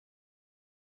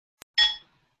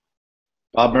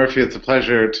Bob Murphy, it's a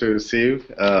pleasure to see you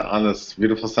on this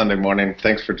beautiful Sunday morning.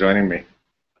 Thanks for joining me.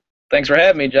 Thanks for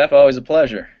having me, Jeff. Always a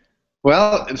pleasure.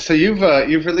 Well, so you've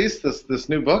released this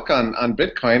new book on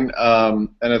Bitcoin,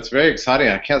 and it's very exciting.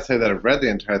 I can't say that I've read the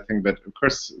entire thing, but of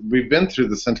course we've been through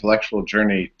this intellectual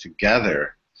journey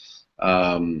together.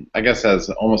 I guess as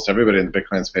almost everybody in the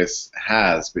Bitcoin space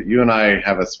has, but you and I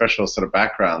have a special sort of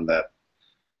background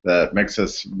that makes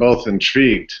us both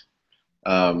intrigued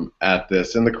at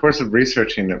this. In the course of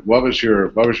researching it, what was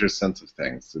your sense of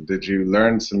things? Did you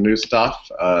learn some new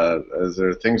stuff? Is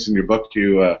there things in your book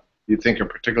you think are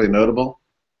particularly notable?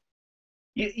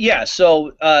 Yeah.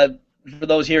 For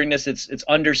those hearing this, it's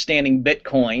Understanding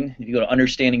Bitcoin. If you go to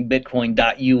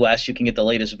understandingbitcoin.us, you can get the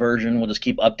latest version. We'll just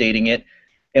keep updating it.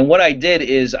 And what I did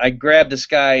is I grabbed this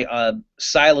guy,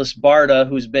 Silas Barta,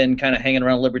 who's been kind of hanging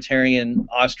around libertarian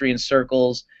Austrian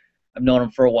circles. I've known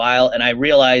him for a while, and I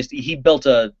realized he built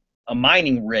a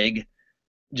mining rig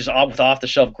just with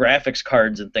off-the-shelf graphics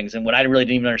cards and things. And when I really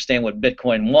didn't even understand what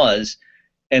Bitcoin was,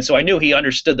 and so I knew he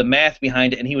understood the math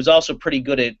behind it, and he was also pretty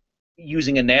good at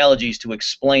using analogies to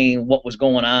explain what was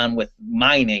going on with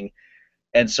mining.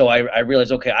 And so I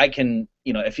realized, okay, I can,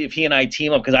 if he and I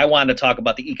team up, because I wanted to talk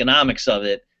about the economics of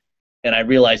it, and I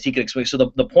realized he could explain. So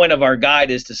the point of our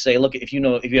guide is to say, look, if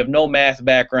you have no math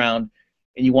background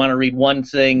and you want to read one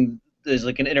thing, there's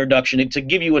like an introduction to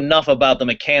give you enough about the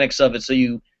mechanics of it so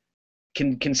you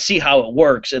can see how it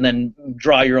works and then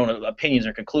draw your own opinions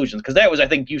or conclusions. Because that was, I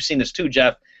think you've seen this too,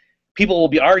 Jeff. People will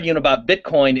be arguing about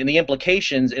Bitcoin and the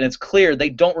implications, and it's clear they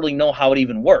don't really know how it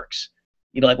even works.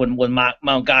 Like when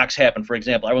Mount Gox happened, for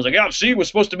example, I was like, yeah, see, it was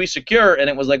supposed to be secure, and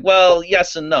it was like, well,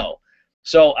 yes and no.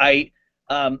 So I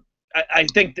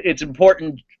think it's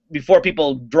important before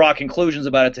people draw conclusions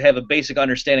about it to have a basic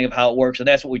understanding of how it works, and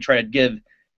that's what we try to give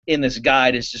in this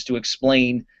guide, is just to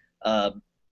explain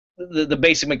the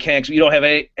basic mechanics. You don't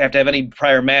have to have any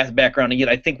prior math background, and yet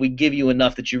I think we give you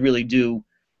enough that you really do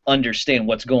understand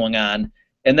what's going on.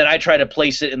 And then I try to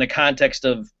place it in the context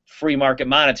of free market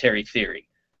monetary theory.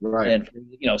 Right. And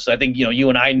so I think you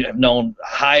and I have known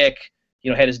Hayek,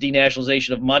 had his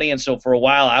denationalization of money, and so for a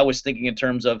while I was thinking in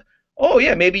terms of, oh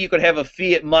yeah, maybe you could have a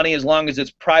fiat money as long as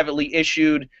it's privately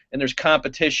issued and there's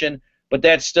competition, but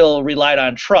that still relied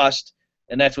on trust,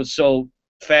 and that's what's so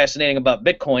fascinating about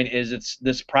Bitcoin is it's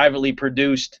this privately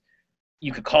produced.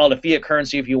 You could call it a fiat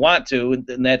currency if you want to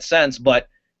in that sense, but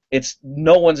it's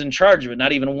no one's in charge of it,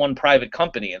 not even one private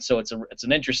company, and so it's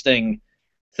an interesting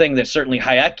thing that certainly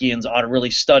Hayekians ought to really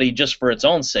study just for its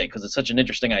own sake because it's such an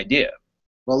interesting idea.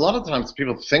 Well, a lot of times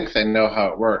people think they know how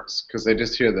it works because they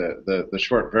just hear the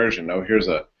short version. Oh, here's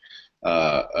a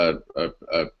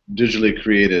digitally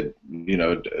created,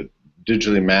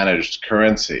 digitally managed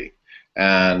currency.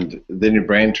 And then your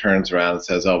brain turns around and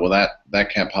says, "Oh, well, that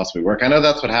can't possibly work." I know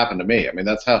that's what happened to me. I mean,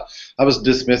 that's how I was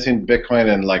dismissing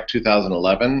Bitcoin in like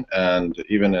 2011, and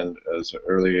even as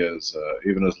early as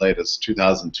even as late as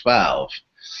 2012,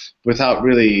 without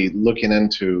really looking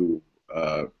into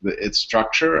its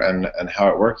structure and how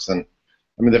it works. And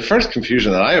I mean, the first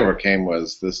confusion that I overcame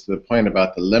was the point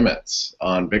about the limits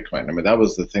on Bitcoin. I mean, that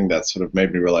was the thing that sort of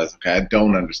made me realize, okay, I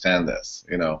don't understand this.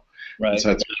 And Right.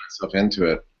 so I threw myself into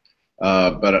it.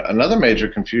 But another major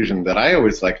confusion that I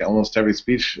always like, almost every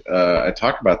speech I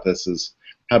talk about this, is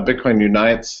how Bitcoin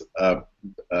unites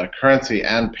currency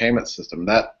and payment system.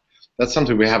 That's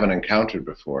something we haven't encountered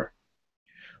before.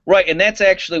 Right, and that's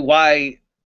actually why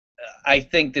I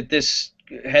think that this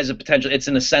has a potential. It's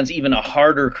in a sense even a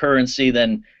harder currency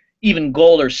than even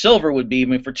gold or silver would be. I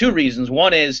mean, for two reasons.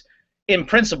 One is, in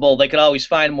principle, they could always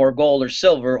find more gold or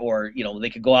silver, or they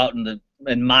could go out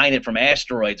and mine it from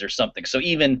asteroids or something. So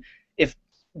even if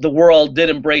the world did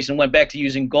embrace and went back to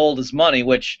using gold as money,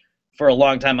 which for a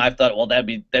long time I've thought, well,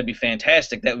 that'd be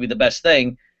fantastic. That would be the best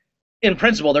thing. In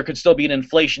principle, there could still be an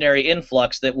inflationary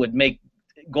influx that would make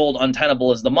gold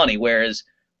untenable as the money, whereas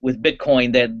with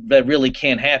Bitcoin that really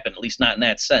can't happen, at least not in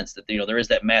that sense, that there is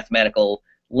that mathematical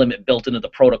limit built into the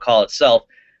protocol itself.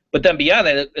 But then beyond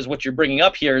that is what you're bringing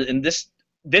up here, and this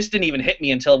didn't even hit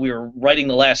me until we were writing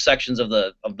the last sections of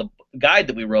the guide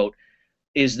that we wrote,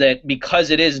 is that because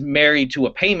it is married to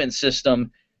a payment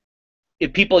system,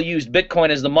 if people used Bitcoin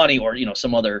as the money or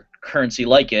some other currency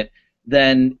like it,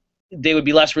 then they would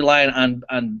be less reliant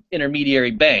on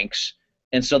intermediary banks,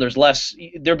 and so there's less.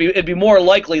 It'd be more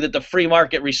likely that the free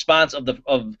market response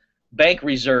of bank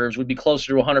reserves would be closer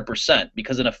to 100%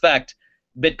 because in effect,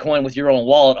 Bitcoin with your own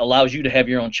wallet allows you to have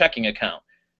your own checking account.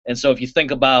 And so if you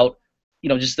think about, I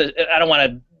don't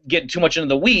want to get too much into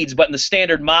the weeds, but in the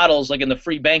standard models, like in the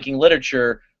free banking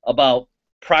literature about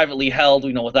privately held,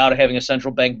 without having a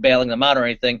central bank bailing them out or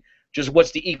anything, just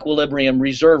what's the equilibrium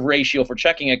reserve ratio for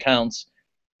checking accounts,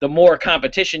 the more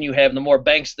competition you have, the more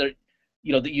banks that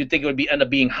that you think it would end up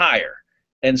being higher.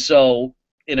 And so,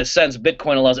 in a sense,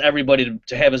 Bitcoin allows everybody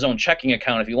to have his own checking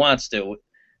account if he wants to,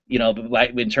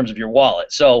 in terms of your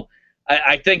wallet. So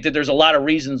I think that there's a lot of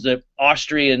reasons that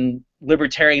Austrian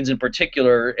libertarians in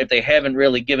particular, if they haven't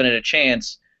really given it a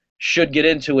chance, should get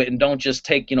into it and don't just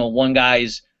take one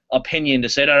guy's opinion to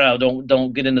say no,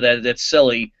 don't get into that. That's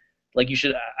silly. Like you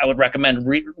should. I would recommend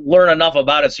learn enough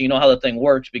about it so you know how the thing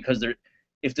works, because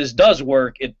if this does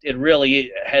work, it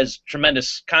really has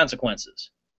tremendous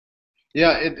consequences.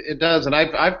 Yeah, it does, and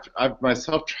I've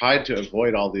myself tried to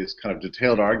avoid all these kind of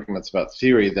detailed arguments about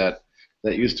theory that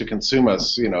used to consume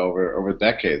us, over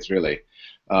decades, really,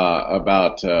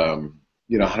 about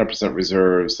 100%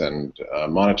 reserves and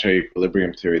monetary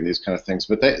equilibrium theory and these kind of things.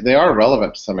 But they are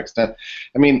relevant to some extent.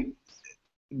 I mean,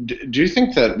 do you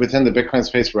think that within the Bitcoin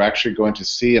space we're actually going to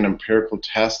see an empirical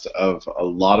test of a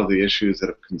lot of the issues that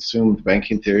have consumed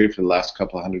banking theory for the last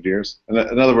couple of hundred years?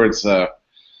 In other words,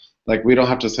 like, we don't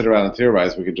have to sit around and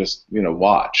theorize. We could just,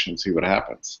 watch and see what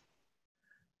happens.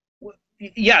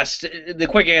 Yes, the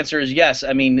quick answer is yes.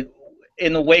 I mean,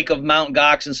 in the wake of Mt.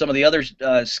 Gox and some of the other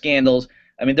scandals,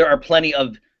 I mean, there are plenty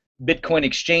of Bitcoin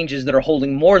exchanges that are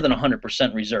holding more than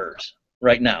 100% reserves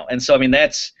right now. And so, I mean,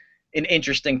 that's an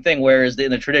interesting thing, whereas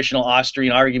in the traditional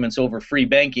Austrian arguments over free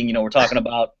banking, we're talking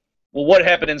about, well, what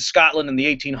happened in Scotland in the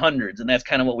 1800s, and that's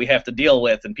kind of what we have to deal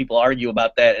with, and people argue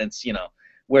about that, and it's,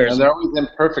 whereas... And they're always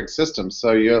imperfect systems,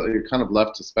 so you're kind of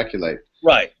left to speculate.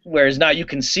 Right, whereas now you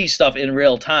can see stuff in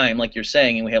real time, like you're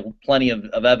saying, and we have plenty of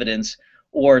evidence,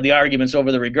 or the arguments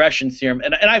over the regression theorem,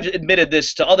 and I've admitted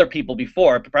this to other people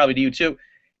before, probably to you too.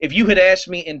 If you had asked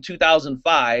me in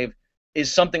 2005,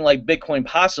 is something like Bitcoin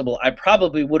possible, I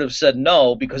probably would have said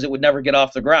no, because it would never get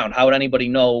off the ground. How would anybody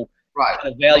know how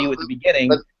to value at the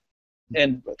beginning?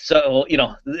 And so,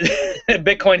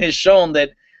 Bitcoin has shown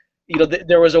that,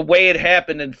 there was a way it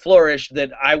happened and flourished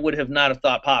that I would have not have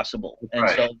thought possible. And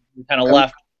so we kind of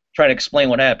left trying to explain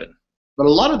what happened. But a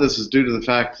lot of this is due to the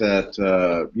fact that,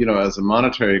 as a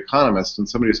monetary economist, and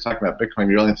somebody who's talking about Bitcoin,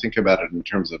 you only think about it in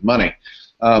terms of money.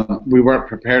 We weren't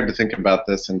prepared to think about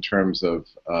this in terms of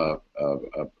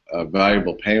a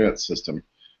valuable payment system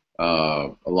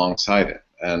alongside it.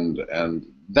 And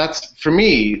that's, for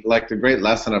me, like, the great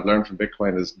lesson I've learned from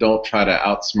Bitcoin is don't try to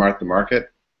outsmart the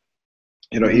market.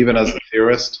 Even as a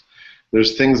theorist,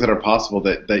 there's things that are possible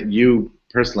that you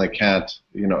personally can't,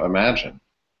 imagine.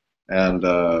 And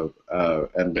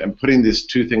putting these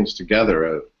two things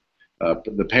together,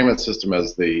 the payment system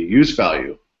as the use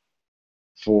value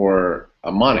for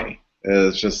money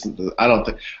is just,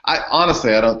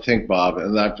 honestly, I don't think, Bob,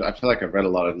 and I feel like I've read a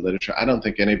lot of literature, I don't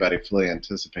think anybody fully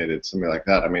anticipated something like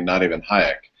that. I mean, not even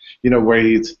Hayek, where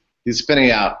he's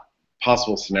spinning out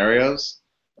possible scenarios.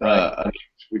 Right.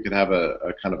 We could have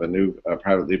a kind of a new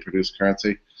privately produced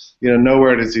currency.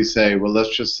 Nowhere does he say, well,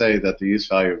 let's just say that the use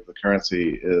value of the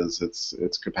currency is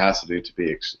its capacity to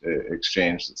be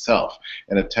exchanged itself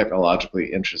in a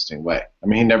technologically interesting way. I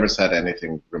mean, he never said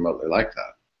anything remotely like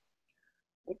that.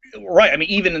 Right. I mean,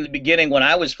 even in the beginning, when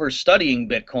I was first studying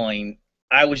Bitcoin,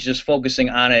 I was just focusing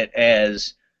on it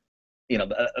as,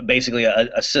 basically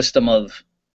a system of,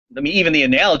 I mean, even the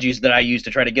analogies that I use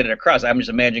to try to get it across, I'm just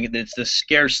imagining it's this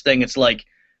scarce thing. It's like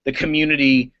the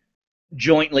community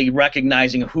jointly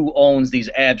recognizing who owns these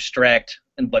abstract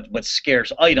but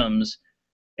scarce items.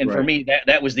 And right. For me,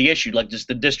 that was the issue, like just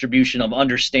the distribution of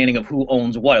understanding of who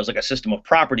owns what. It was like a system of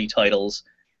property titles,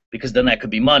 because then that could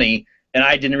be money. And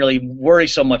I didn't really worry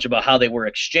so much about how they were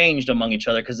exchanged among each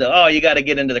other, because, you got to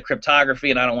get into the cryptography,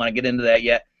 and I don't want to get into that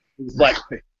yet.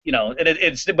 Exactly. But, and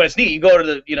it's neat. You go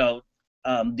to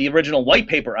the original white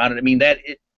paper on it. I mean,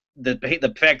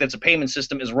 the fact that it's a payment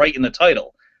system is right in the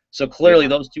title. So clearly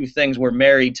those two things were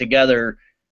married together,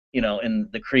 in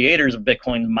the creators of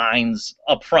Bitcoin minds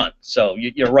up front. So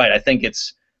you're right. I think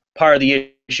it's part of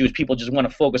the issue is people just want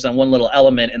to focus on one little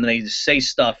element, and then they say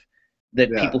stuff that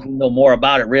people who know more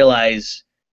about it realize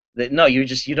that no, you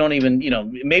don't even,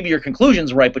 maybe your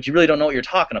conclusion's right, but you really don't know what you're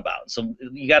talking about. So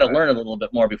you got to learn a little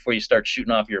bit more before you start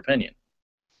shooting off your opinion.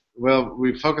 Well,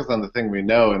 we focus on the thing we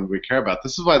know and we care about.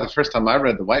 This is why the first time I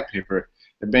read the white paper,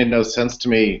 it made no sense to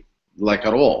me, like,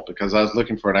 at all, because I was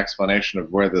looking for an explanation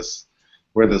of where this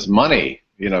money,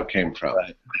 came from.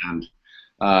 Right.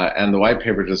 And the white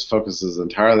paper just focuses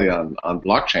entirely on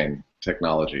blockchain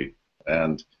technology,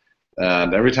 and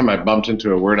every time I bumped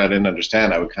into a word I didn't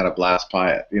understand, I would kind of blast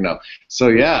by it, So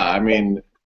yeah, I mean,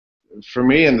 for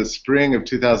me, in the spring of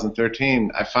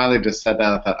 2013, I finally just sat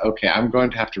down and thought, okay, I'm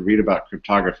going to have to read about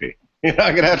cryptography. I'm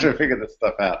going to have to figure this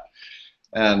stuff out.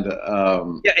 And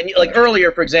Yeah, and like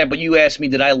earlier, for example, you asked me,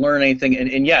 did I learn anything?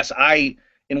 And yes,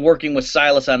 in working with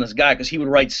Silas on this guy, because he would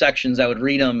write sections, I would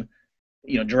read them,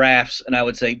 drafts, and I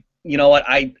would say, you know what,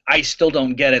 I still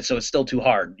don't get it, so it's still too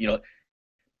hard,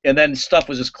 and then stuff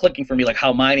was just clicking for me, like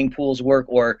how mining pools work,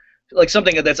 or like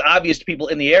something that's obvious to people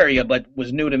in the area but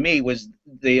was new to me was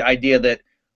the idea that,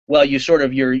 well,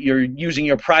 you're using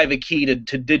your private key to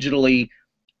digitally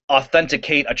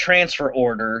authenticate a transfer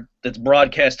order that's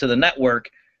broadcast to the network.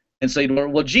 And so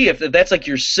well, gee, if that's like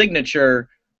your signature,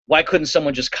 why couldn't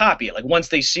someone just copy it? Like once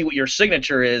they see what your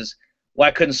signature is,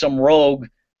 why couldn't some rogue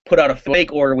put out a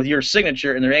fake order with your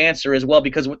signature? And their answer is, well,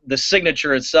 because the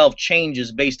signature itself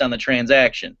changes based on the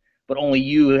transaction, but only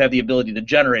you have the ability to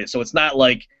generate it. So it's not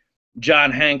like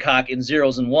John Hancock in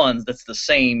zeros and ones that's the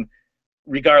same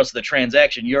regardless of the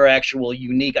transaction. Your actual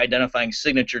unique identifying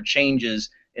signature changes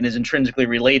and is intrinsically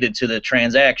related to the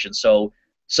transaction. So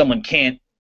someone can't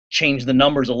change the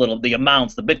numbers a little, the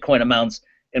amounts, the Bitcoin amounts,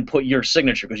 and put your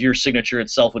signature, because your signature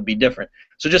itself would be different.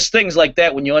 So just things like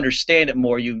that, when you understand it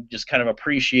more, you just kind of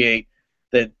appreciate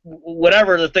that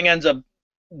whatever the thing ends up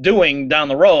doing down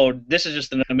the road, this is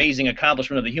just an amazing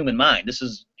accomplishment of the human mind. This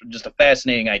is just a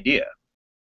fascinating idea.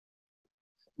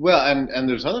 well, and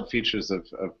there's other features of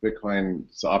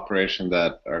Bitcoin's operation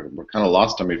that were kind of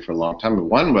lost on me for a long time.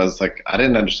 One was, like, I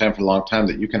didn't understand for a long time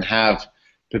that you can have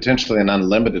potentially an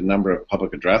unlimited number of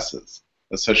public addresses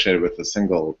associated with a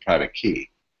single private key.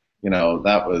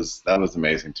 That was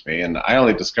amazing to me, and I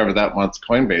only discovered that once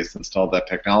Coinbase installed that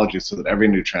technology, so that every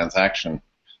new transaction,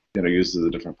 uses a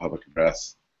different public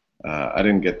address. I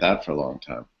didn't get that for a long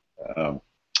time.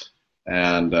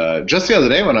 And just the other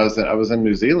day, when I was in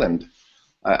New Zealand,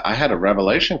 I had a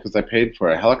revelation, because I paid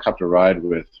for a helicopter ride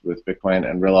with Bitcoin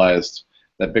and realized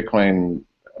that Bitcoin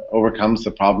overcomes the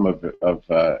problem of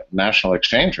national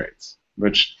exchange rates,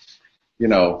 which,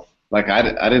 like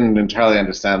I didn't entirely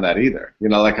understand that either.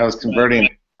 Like I was converting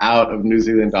out of New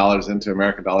Zealand dollars into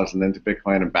American dollars and into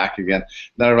Bitcoin and back again.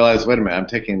 Then I realized, wait a minute, I'm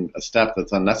taking a step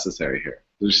that's unnecessary here.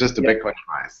 There's just a Bitcoin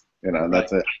price, and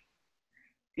that's it.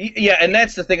 Yeah, and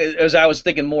that's the thing. As I was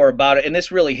thinking more about it, and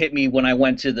this really hit me when I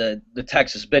went to the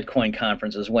Texas Bitcoin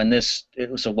conferences.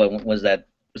 So what was that?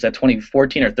 Was that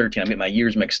 2014 or 13? I get my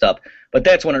years mixed up. But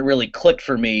that's when it really clicked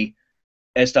for me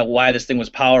as to why this thing was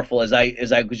powerful. As I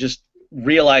was just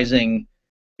realizing,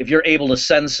 if you're able to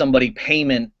send somebody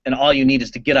payment and all you need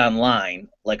is to get online,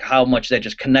 like how much that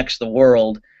just connects the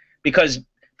world. Because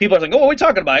people are like, oh, what are we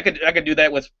talking about? I could do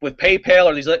that with PayPal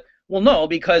or these. Well, no,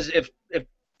 because if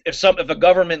a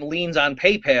government leans on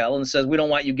PayPal and says we don't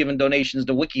want you giving donations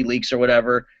to WikiLeaks or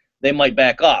whatever, they might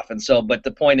back off. And so, but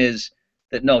the point is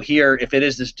that no, here, if it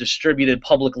is this distributed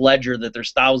public ledger that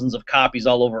there's thousands of copies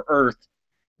all over Earth,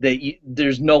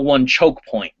 there's no one choke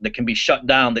point that can be shut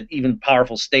down, that even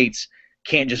powerful states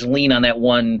can't just lean on that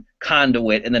one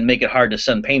conduit and then make it hard to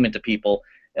send payment to people.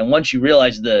 And once you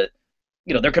realize there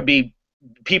could be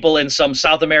people in some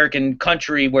South American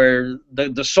country where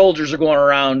the soldiers are going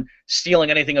around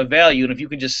stealing anything of value, and if you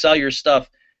can just sell your stuff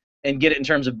and get it in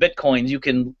terms of Bitcoins, you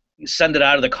can send it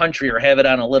out of the country or have it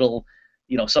on a little,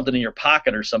 something in your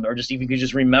pocket or something, or just if you can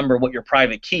just remember what your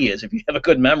private key is, if you have a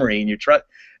good memory and you trust.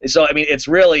 So, I mean, it's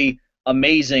really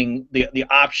amazing the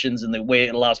options and the way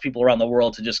it allows people around the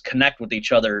world to just connect with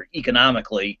each other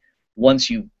economically once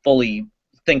you fully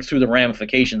think through the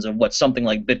ramifications of what something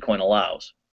like Bitcoin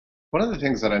allows. One of the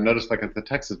things that I noticed, like at the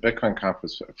Texas Bitcoin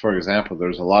conference, for example,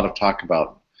 there's a lot of talk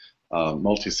about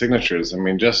multi-signatures. I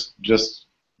mean, just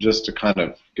to kind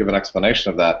of give an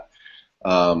explanation of that,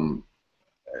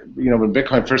 when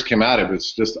Bitcoin first came out, it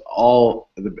was just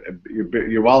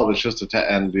your wallet was just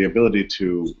and the ability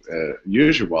to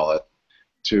use your wallet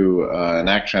to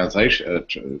enact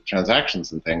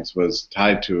transactions and things was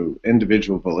tied to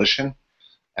individual volition,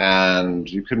 and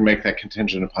you couldn't make that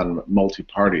contingent upon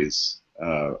multi-parties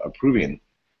approving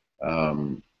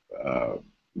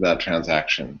that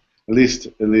transaction. At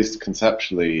least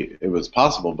conceptually, it was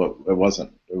possible, but it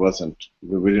wasn't.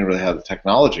 We didn't really have the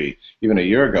technology even a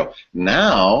year ago.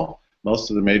 Now, most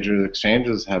of the major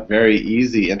exchanges have very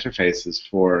easy interfaces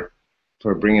for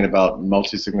bringing about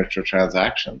multi-signature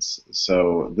transactions.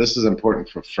 So this is important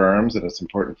for firms, and it's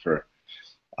important for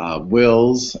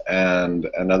wills and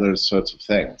other sorts of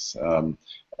things.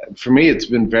 For me, it's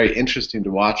been very interesting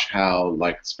to watch how,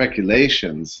 like,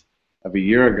 speculations of a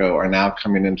year ago are now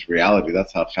coming into reality.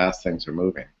 That's how fast things are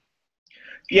moving.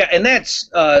 Yeah, and that's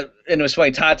and it was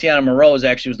funny. Tatiana Moroz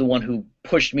actually was the one who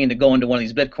pushed me into going to one of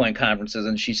these Bitcoin conferences,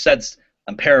 and she said,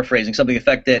 I'm paraphrasing, something to the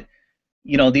effect that,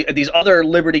 these other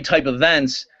Liberty type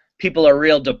events, people are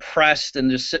real depressed and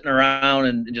just sitting around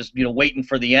and just waiting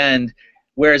for the end.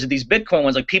 Whereas these Bitcoin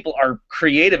ones, like people are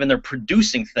creative and they're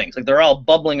producing things. Like they're all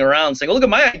bubbling around saying, "Oh, look at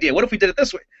my idea. What if we did it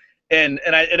this way?" And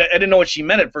I didn't know what she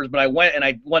meant at first, but I went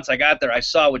and once I got there, I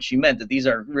saw what she meant. That these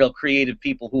are real creative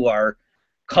people who are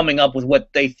coming up with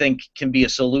what they think can be a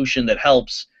solution that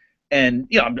helps. And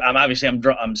I'm obviously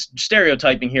I'm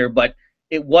stereotyping here, but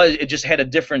it just had a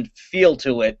different feel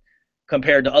to it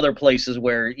compared to other places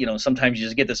where sometimes you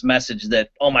just get this message that,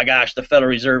 oh my gosh, the Federal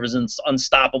Reserve is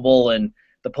unstoppable and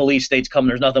the police state's coming,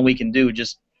 there's nothing we can do,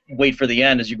 just wait for the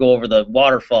end as you go over the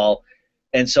waterfall.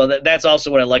 And so that's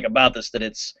also what I like about this, that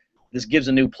this gives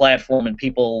a new platform and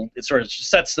people, it sort of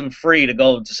sets them free to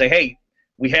go to say, hey,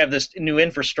 we have this new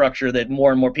infrastructure that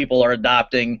more and more people are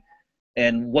adopting,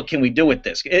 and what can we do with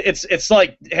this? It's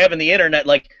like having the internet.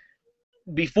 Like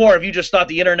before, if you just thought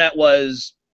the internet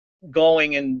was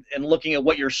going and looking at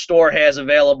what your store has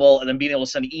available and then being able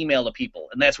to send email to people,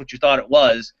 and that's what you thought it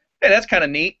was, hey, that's kind of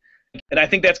neat. And I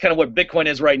think that's kind of what Bitcoin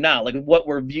is right now, like what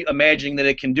we're imagining that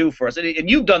it can do for us. And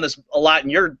you've done this a lot in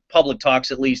your public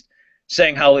talks, at least,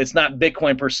 saying how it's not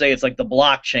Bitcoin per se, it's like the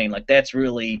blockchain. Like that's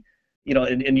really,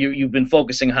 and you've been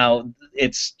focusing how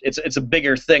it's a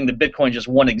bigger thing. That Bitcoin just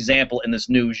one example in this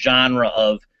new genre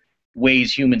of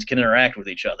ways humans can interact with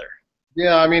each other.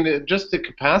 Yeah, I mean, just the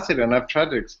capacity, and I've tried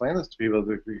to explain this to people,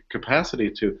 the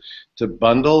capacity to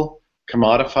bundle,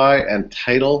 commodify, and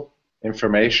title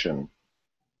information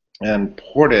and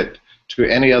port it to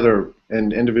any other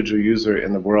individual user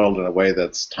in the world in a way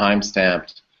that's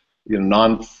time-stamped,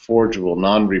 non-forgeable,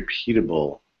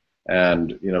 non-repeatable,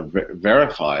 and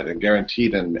verified and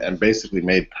guaranteed and basically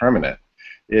made permanent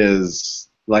is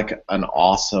like an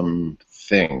awesome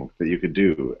thing that you could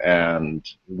do. And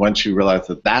once you realize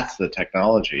that that's the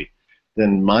technology,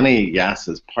 then money, yes,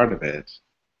 is part of it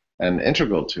and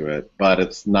integral to it, but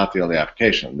it's not the only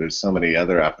application. There's so many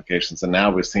other applications, and now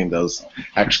we're seeing those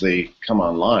actually come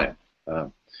online.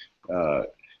 Tell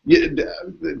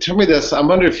me this. I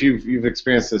wonder if you've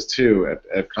experienced this too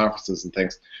at conferences and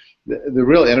things. The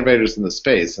real innovators in the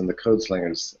space and the code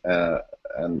slingers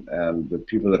and the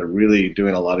people that are really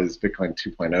doing a lot of these Bitcoin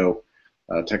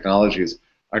 2.0 technologies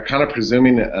are kind of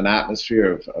presuming an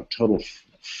atmosphere of total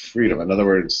freedom. In other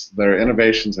words, their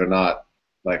innovations are not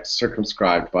like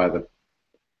circumscribed by the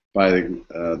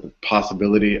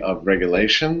possibility of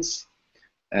regulations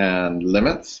and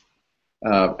limits.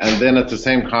 And then at the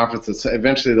same conferences,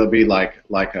 eventually there'll be like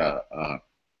a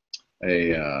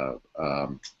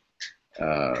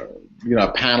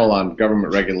panel on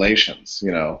government regulations,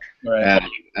 Right.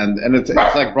 and it's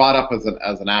like brought up as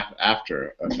an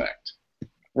after effect.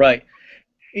 Right.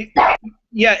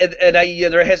 Yeah, and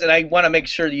I want to make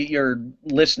sure that your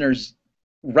listeners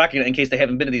recognize, in case they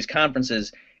haven't been to these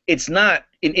conferences, it's not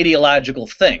an ideological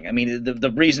thing. I mean,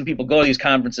 the reason people go to these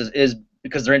conferences is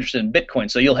because they're interested in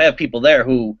Bitcoin. So you'll have people there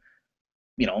who,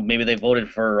 maybe they voted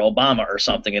for Obama or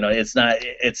something. It's not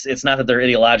that they're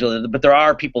ideological, but there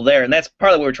are people there, and that's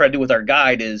part of what we're trying to do with our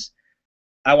guide. Is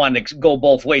I wanted to go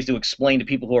both ways to explain to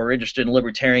people who are interested in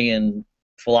libertarian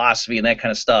philosophy and that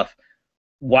kind of stuff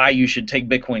why you should take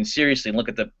Bitcoin seriously and look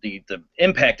at the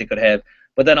impact it could have,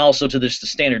 but then also to the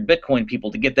standard Bitcoin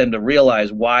people to get them to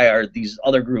realize why are these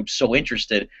other groups so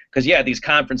interested. Because yeah, these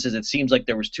conferences, it seems like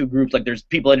there was two groups. Like there's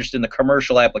people interested in the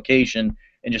commercial application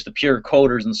and just the pure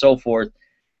coders and so forth,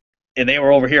 and they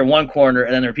were over here in one corner,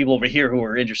 and then there are people over here who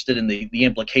were interested in the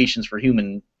implications for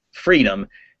human freedom,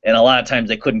 and a lot of times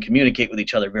they couldn't communicate with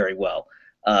each other very well.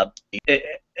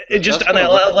 It just on that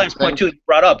last point too, you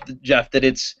brought up, Jeff, that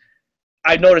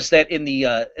I noticed that in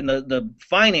the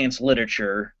finance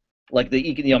literature, like the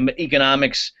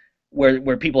economics,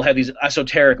 where people have these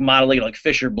esoteric modeling, like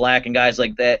Fisher Black and guys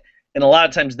like that, and a lot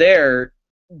of times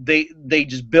they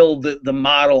just build the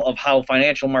model of how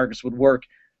financial markets would work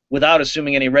without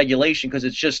assuming any regulation, because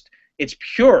it's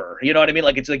pure. You know what I mean?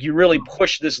 Like it's like you really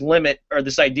push this limit or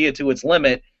this idea to its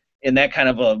limit in that kind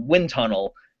of a wind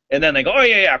tunnel, and then they go, oh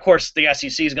yeah, of course the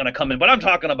SEC is going to come in, but I'm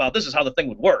talking about this is how the thing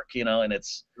would work, and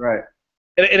it's right.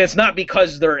 And it's not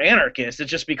because they're anarchists.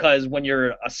 It's just because when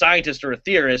you're a scientist or a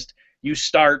theorist, you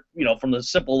start, from the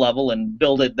simple level and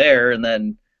build it there, and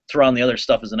then throw on the other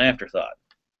stuff as an afterthought.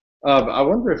 I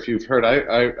wonder if you've heard.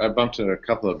 I bumped into a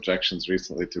couple of objections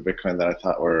recently to Bitcoin that I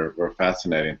thought were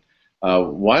fascinating.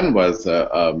 One was it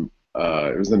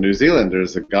was in New Zealand.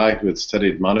 There's a guy who had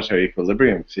studied monetary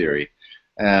equilibrium theory,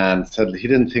 and said he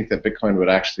didn't think that Bitcoin would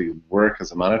actually work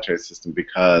as a monetary system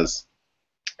because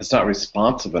it's not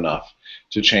responsive enough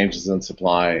to changes in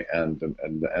supply and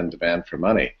demand for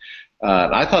money.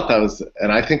 And I thought that was,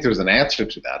 and I think there's an answer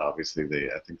to that. Obviously,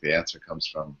 I think the answer comes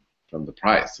from the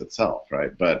price itself,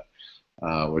 right? But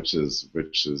which is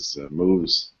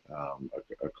moves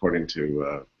according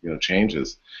to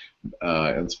changes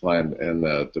in supply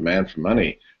and demand for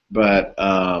money. But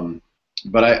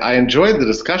I enjoyed the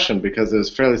discussion because it was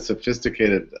fairly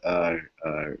sophisticated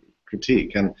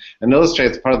critique and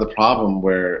illustrates part of the problem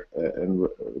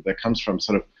that comes from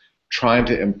sort of trying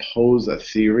to impose a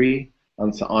theory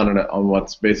on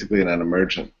what's basically an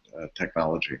emergent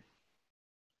technology.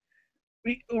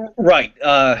 Right,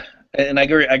 and I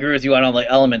agree with you on all the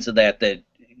elements of that. That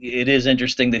it is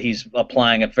interesting that he's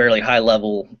applying a fairly high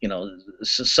level,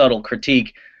 subtle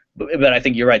critique. But I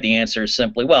think you're right. The answer is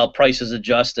simply, well, prices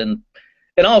adjust, and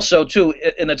also too,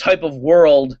 in the type of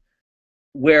world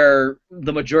where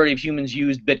the majority of humans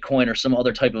use Bitcoin or some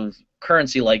other type of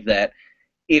currency like that,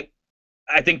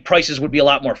 I think prices would be a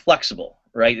lot more flexible,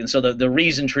 right? And so the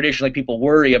reason traditionally people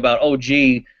worry about, oh,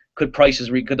 gee, could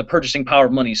the purchasing power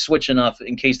of money switch enough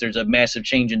in case there's a massive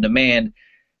change in demand?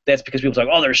 That's because people say,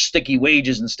 oh, there's sticky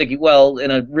wages and sticky. Well,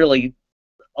 in a really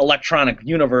electronic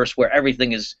universe where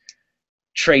everything is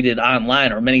traded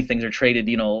online, or many things are traded,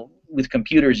 with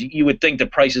computers, you would think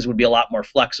that prices would be a lot more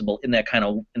flexible in that kind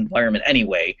of environment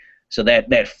anyway. So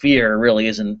that fear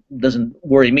really doesn't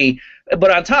worry me.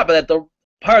 But on top of that,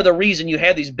 part of the reason you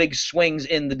have these big swings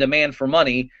in the demand for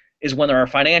money is when there are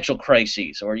financial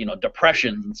crises or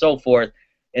depressions and so forth.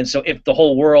 And so if the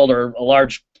whole world or a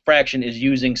large fraction is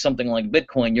using something like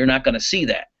Bitcoin, you're not going to see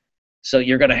that. So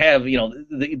you're going to have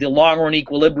the long run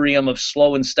equilibrium of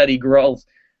slow and steady growth,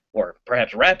 or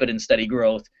perhaps rapid and steady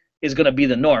growth, is going to be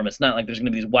the norm. It's not like there's going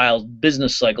to be these wild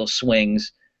business cycle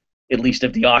swings, at least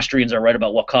if the Austrians are right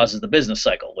about what causes the business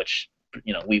cycle, which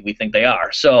we think they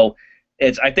are. So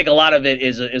I think a lot of it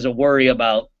is a worry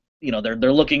about they're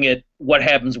looking at what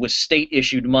happens with state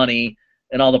issued money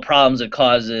and all the problems it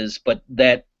causes, but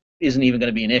that isn't even going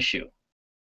to be an issue.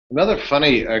 Another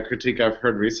funny critique I've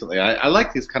heard recently, I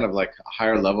like these kind of like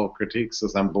higher level critiques,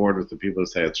 as I'm bored with the people who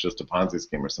say it's just a Ponzi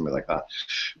scheme or something like that.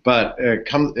 But it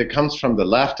comes from the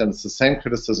left, and it's the same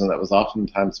criticism that was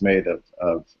oftentimes made of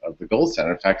the gold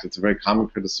standard. In fact, it's a very common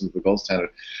criticism of the gold standard,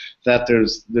 that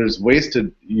there's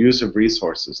wasted use of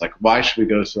resources. Like, why should we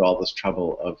go through all this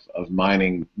trouble of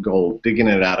mining gold, digging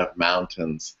it out of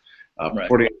mountains, right,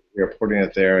 porting it here, porting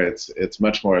it there? It's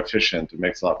much more efficient. It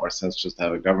makes a lot more sense just to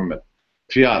have a government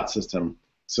fiat system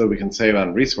so we can save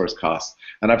on resource costs.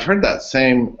 And I've heard that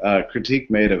same critique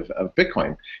made of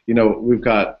Bitcoin. We've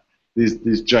got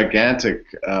these gigantic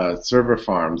server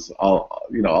farms all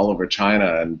over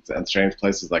China and strange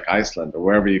places like Iceland or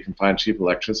wherever you can find cheap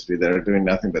electricity that are doing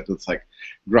nothing but just like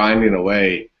grinding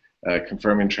away,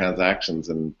 confirming transactions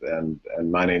and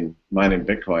mining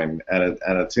Bitcoin. And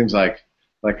it seems like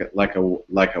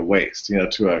a waste.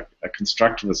 To a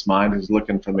constructivist mind who's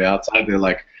looking from the outside, they're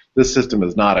like, this system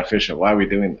is not efficient. Why are we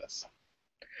doing this?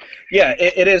 Yeah,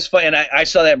 it is fun, and I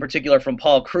saw that in particular from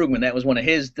Paul Krugman. That was one of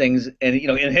his things, and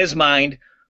in his mind,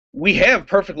 we have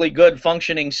perfectly good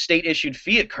functioning state-issued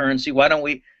fiat currency. Why don't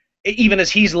we? Even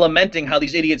as he's lamenting how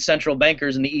these idiot central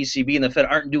bankers and the ECB and the Fed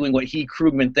aren't doing what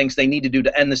Krugman thinks they need to do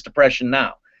to end this depression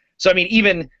now. So I mean,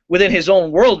 even within his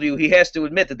own worldview, he has to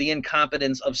admit that the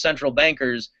incompetence of central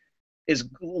bankers is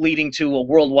leading to a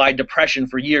worldwide depression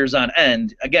for years on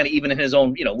end. Again, even in his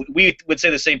own, we would say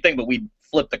the same thing, but we'd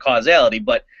flip the causality.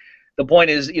 But the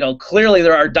point is, clearly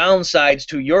there are downsides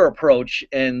to your approach,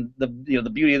 and the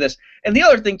beauty of this. And the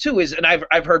other thing too is, and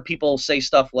I've heard people say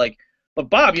stuff like, but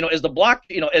Bob, as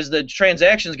the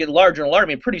transactions get larger and larger, I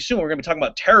mean, pretty soon we're going to be talking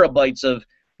about terabytes of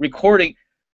recording.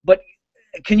 But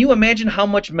can you imagine how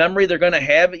much memory they're going to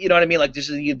have? You know what I mean? Like,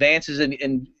 just the advances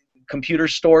in computer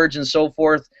storage and so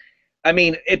forth. I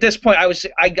mean, at this point,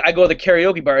 I go to the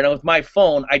karaoke bar, and with my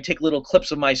phone, I take little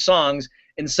clips of my songs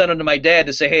and send them to my dad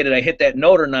to say, hey, did I hit that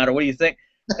note or not, or what do you think?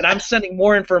 And I'm sending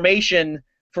more information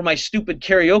for my stupid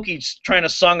karaoke trying a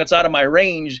song that's out of my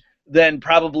range than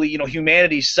probably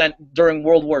humanity sent during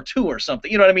World War II or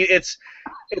something. You know what I mean? It's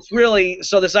really,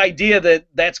 so this idea that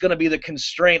that's going to be the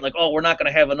constraint, like, oh, we're not going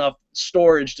to have enough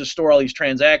storage to store all these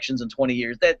transactions in 20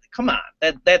 years. Come on,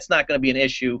 that's not going to be an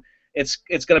issue. It's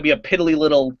going to be a piddly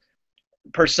little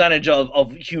percentage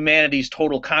of humanity's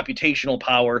total computational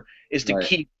power is to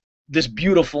keep this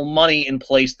beautiful money in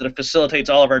place that facilitates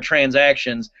all of our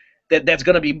transactions. That's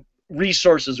going to be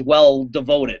resources well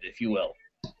devoted, if you will.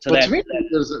 To me,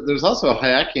 there's also a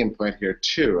Hayekian point here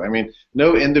too. I mean,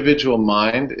 no individual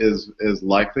mind is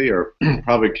likely or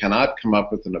probably cannot come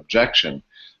up with an objection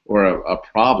or a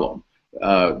problem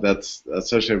that's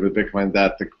associated with Bitcoin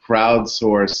that the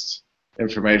crowdsourced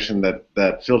information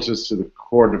that filters to the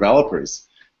core developers,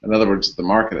 in other words, the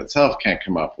market itself, can't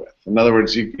come up with. In other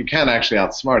words, you can't actually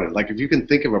outsmart it. Like, if you can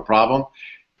think of a problem,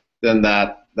 then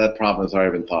that problem has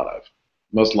already been thought of,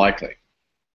 most likely.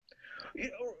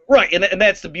 Right, and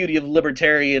that's the beauty of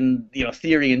libertarian,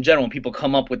 theory in general. When people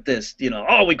come up with this,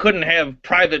 oh, we couldn't have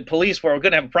private police for, we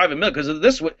couldn't have a private military because of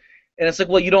this, and it's like,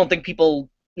 well, you don't think people,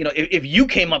 if you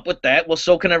came up with that, well,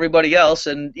 so can everybody else,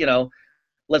 and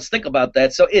let's think about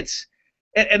that. So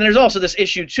and there's also this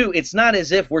issue too. It's not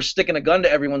as if we're sticking a gun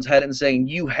to everyone's head and saying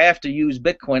you have to use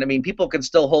Bitcoin. I mean, people could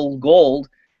still hold gold,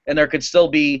 and there could still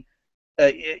be,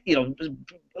 uh, you know,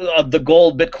 the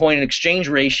gold Bitcoin exchange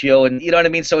ratio, and you know what I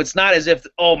mean. So it's not as if,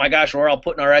 oh my gosh, we're all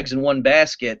putting our eggs in one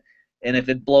basket, and if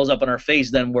it blows up in our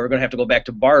face, then we're going to have to go back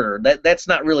to barter. That's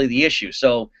not really the issue.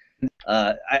 So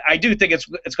I do think it's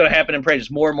going to happen in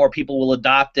practice. More and more people will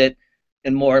adopt it,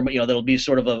 and more, there'll be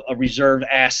sort of a reserve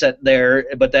asset there.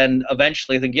 But then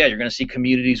eventually, I think, yeah, you're going to see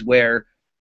communities where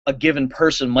a given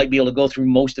person might be able to go through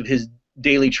most of his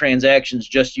daily transactions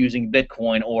just using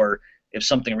Bitcoin, or if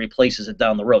something replaces it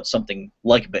down the road, something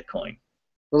like Bitcoin.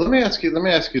 Well, let me ask you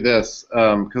this,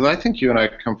 because I think you and I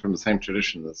come from the same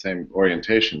tradition, the same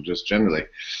orientation, just generally.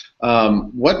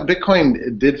 What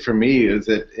Bitcoin did for me is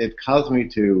it caused me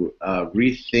to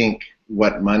rethink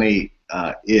what money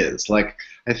is. Like,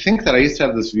 I think that I used to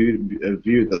have this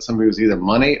view that somebody was either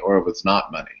money or it was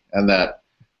not money, and that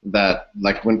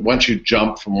like once you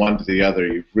jump from one to the other,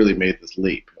 you've really made this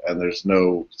leap, and there's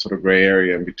no sort of gray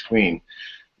area in between.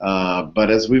 But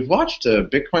as we've watched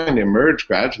Bitcoin emerge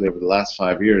gradually over the last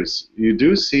 5 years, you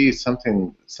do see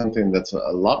something that's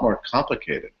a lot more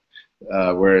complicated,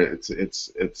 where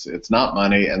it's not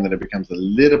money, and then it becomes a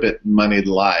little bit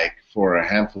money-like for a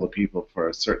handful of people for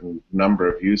a certain number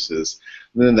of uses.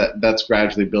 And then that's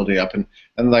gradually building up, and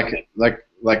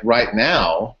like right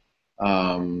now,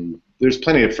 there's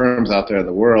plenty of firms out there in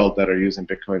the world that are using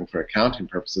Bitcoin for accounting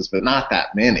purposes, but not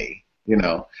that many.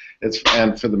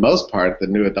 And for the most part, the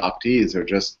new adoptees are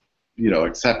just,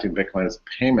 accepting Bitcoin as a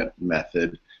payment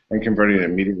method and converting it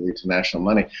immediately to national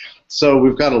money. So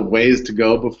we've got a ways to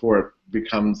go before it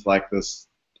becomes like this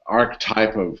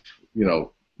archetype of,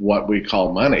 what we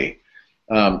call money.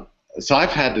 So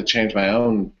I've had to change my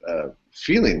own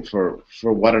feeling for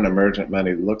what an emergent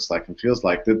money looks like and feels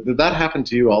like. Did that happen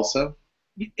to you also?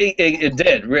 It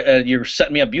did. You're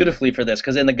setting me up beautifully for this,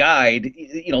 because in the guide,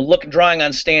 drawing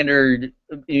on standard,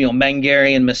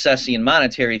 Mengerian, Misesian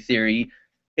monetary theory,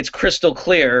 it's crystal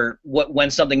clear when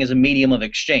something is a medium of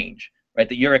exchange, right?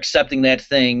 That you're accepting that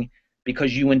thing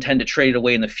because you intend to trade it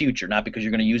away in the future, not because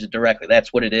you're going to use it directly.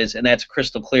 That's what it is, and that's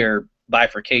crystal clear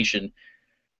bifurcation.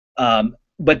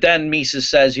 But then Mises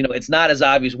says, it's not as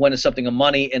obvious when is something a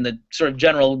money, and the sort of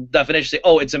general definition say,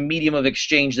 oh, it's a medium of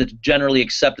exchange that's generally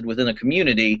accepted within a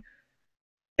community.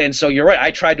 And so you're right.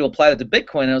 I tried to apply that to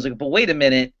Bitcoin, and I was like, but wait a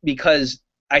minute, because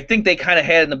I think they kind of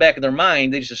had in the back of their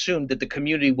mind, they just assumed that the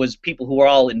community was people who are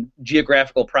all in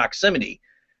geographical proximity.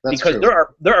 That's because true.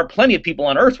 There are plenty of people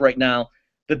on Earth right now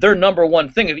that their number one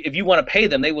thing, if you want to pay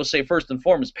them, they will say first and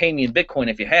foremost, pay me in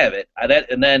Bitcoin if you have it.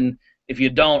 And then if you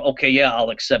don't, okay, yeah, I'll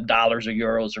accept dollars or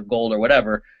euros or gold or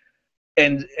whatever.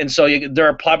 And so there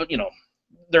are probably,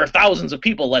 there are thousands of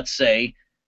people, let's say,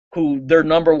 who their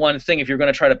number one thing, if you're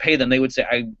going to try to pay them, they would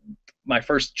say, my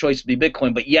first choice would be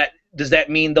Bitcoin. But yet, does that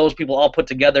mean those people all put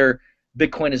together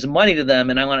Bitcoin is money to them?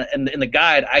 And in the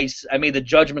guide, I made the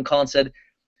judgment call and said,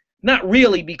 not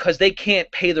really, because they can't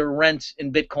pay their rent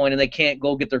in Bitcoin and they can't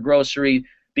go get their grocery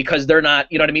because they're not,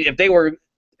 you know what I mean?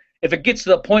 If it gets to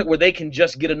the point where they can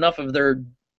just get enough of their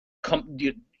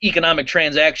economic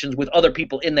transactions with other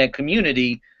people in that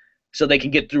community so they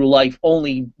can get through life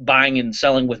only buying and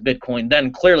selling with Bitcoin,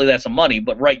 then clearly that's a money.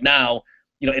 But right now,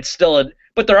 it's still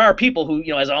but there are people who,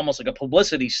 as almost like a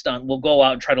publicity stunt, will go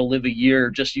out and try to live a year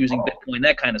just using Bitcoin,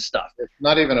 that kind of stuff. It's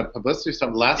not even a publicity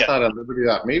stunt. Last night on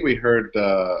Liberty.me, we heard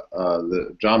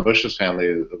the John Bush's family,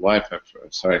 the wife,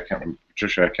 sorry, I can't remember,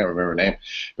 Patricia, I can't remember her name,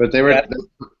 but they were,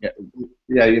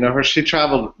 yeah, her.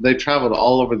 They traveled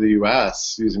all over the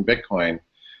U.S. using Bitcoin,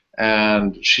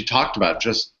 and she talked about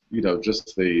just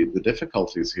the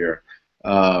difficulties here.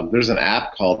 There's an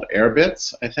app called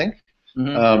Airbits, I think.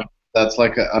 Mm-hmm. That's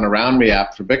like an around me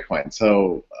app for Bitcoin.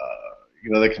 So,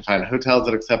 they can find hotels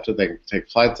that accept it, they can take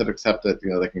flights that accept it,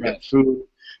 they can get food.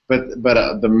 But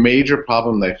the major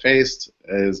problem they faced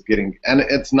is getting, and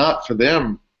it's not for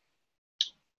them,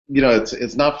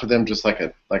 it's not for them just like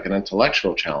an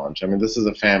intellectual challenge. I mean, this is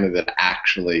a family that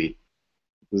actually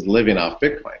is living off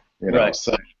Bitcoin, Right.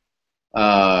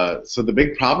 So the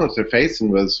big problems they're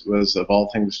facing was of all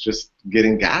things just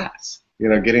getting gas,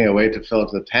 getting a way to fill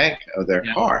up the tank of their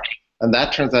car. And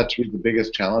that turns out to be the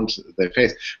biggest challenge that they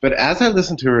face. But as I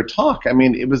listened to her talk, I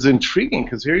mean, it was intriguing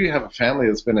because here you have a family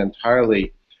that's been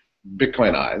entirely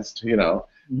Bitcoinized,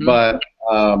 mm-hmm. but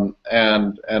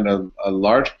and a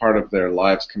large part of their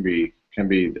lives can be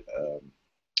be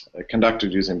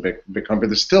conducted using Bitcoin, but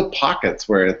there's still pockets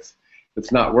where it's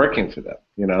not working for them,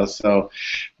 you know. So,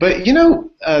 but you know,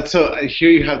 so here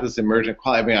you have this emergent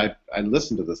quality. I mean, I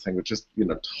listened to this thing with just, you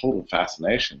know, total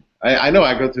fascination. I know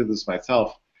I go through this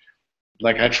myself.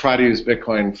 Like I try to use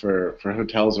Bitcoin for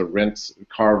hotels or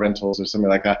car rentals or something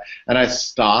like that, and I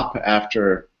stop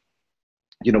after,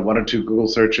 you know, one or two Google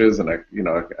searches and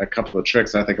a couple of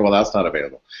tricks, and I think, well, that's not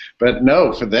available. But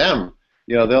no, for them,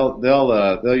 you know,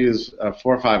 they'll use 4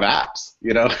 or 5 apps,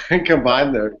 you know, and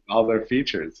combine all their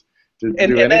features to and do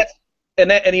and anything. that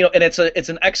and you know, and it's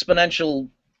an exponential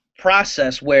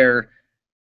process where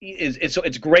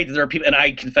it's great that there are people, and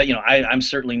I confess, you know, I'm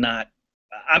certainly not.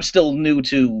 I'm still new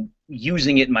to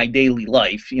using it in my daily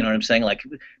life. You know what I'm saying? Like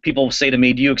people say to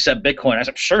me, "Do you accept Bitcoin?" I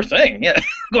said, "Sure thing. Yeah,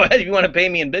 go ahead. If you want to pay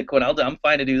me in Bitcoin, I'm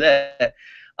fine to do that."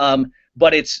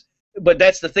 But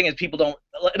that's the thing is people don't.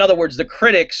 In other words, the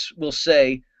critics will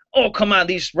say, "Oh, come on,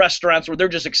 these restaurants where they're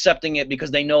just accepting it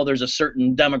because they know there's a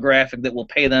certain demographic that will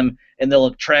pay them and they'll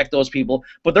attract those people."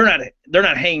 But they're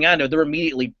not hanging on to it. They're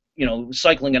immediately, you know,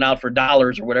 cycling it out for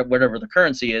dollars or whatever the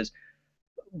currency is.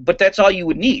 But that's all you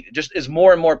would need. Just is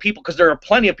more and more people, because there are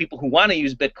plenty of people who want to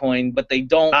use Bitcoin, but they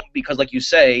don't because, like you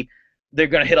say, they're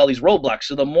going to hit all these roadblocks.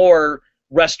 So the more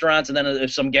restaurants, and then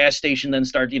if some gas station then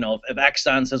start, you know, if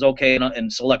Exxon says okay,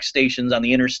 and select stations on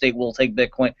the interstate will take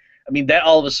Bitcoin, I mean that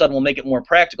all of a sudden will make it more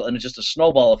practical, and it's just a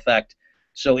snowball effect.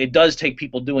 So it does take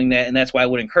people doing that, and that's why I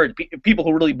would encourage people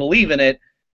who really believe in it.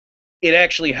 It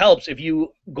actually helps if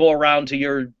you go around to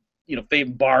your, you know,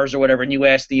 favorite bars or whatever, and you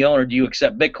ask the owner, "Do you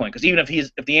accept Bitcoin?" Because even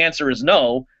if the answer is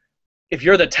no, if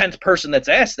you're the 10th person that's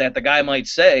asked that, the guy might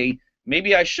say,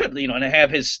 "Maybe I should," you know, and have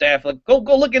his staff like, go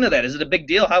look into that. Is it a big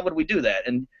deal? How would we do that?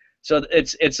 And so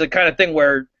it's the kind of thing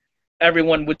where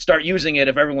everyone would start using it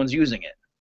if everyone's using it.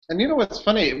 And you know what's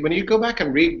funny? When you go back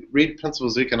and read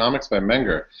Principles of Economics by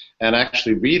Menger and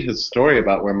actually read his story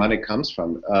about where money comes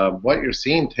from, what you're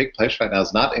seeing take place right now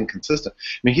is not inconsistent.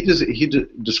 I mean, he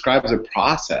describes a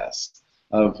process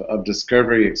of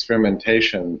discovery,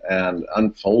 experimentation, and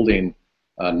unfolding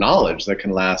knowledge that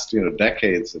can last, you know,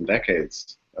 decades and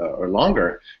decades or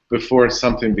longer before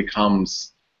something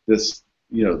becomes this,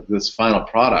 you know, this final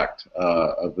product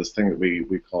of this thing that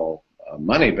we call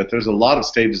money. But there's a lot of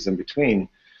stages in between.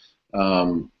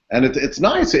 And it's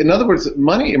nice. In other words,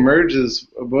 money emerges.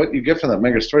 What you get from that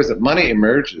Menger story is that money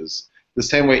emerges the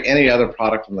same way any other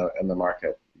product in the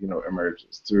market, you know,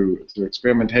 emerges through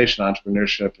experimentation,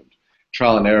 entrepreneurship, and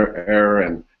trial and error,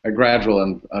 and a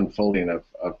gradual unfolding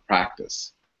of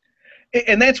practice.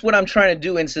 And that's what I'm trying to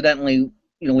do, incidentally,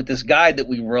 you know, with this guide that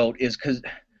we wrote, is because,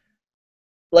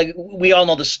 like, we all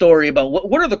know the story about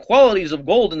what are the qualities of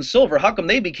gold and silver? How come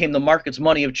they became the market's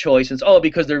money of choice? It's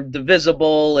because they're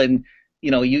divisible, and you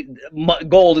know,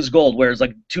 gold is gold, whereas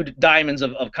like 2 diamonds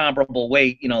of comparable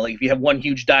weight, you know, like if you have one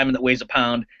huge diamond that weighs a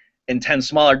pound and 10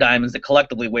 smaller diamonds that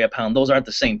collectively weigh a pound, those aren't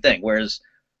the same thing. Whereas,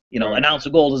 you know, an ounce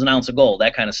of gold is an ounce of gold,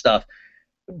 that kind of stuff.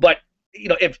 But you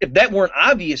know, if that weren't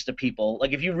obvious to people,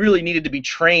 like if you really needed to be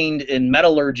trained in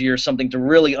metallurgy or something to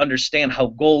really understand how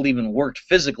gold even worked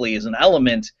physically as an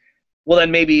element, well,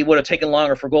 then maybe it would have taken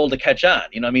longer for gold to catch on.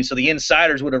 You know what I mean? So the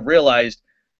insiders would have realized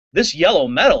this yellow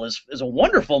metal is a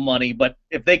wonderful money, but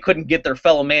if they couldn't get their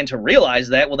fellow man to realize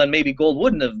that, well, then maybe gold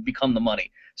wouldn't have become the money.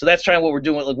 So that's trying what we're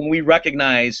doing. Like when we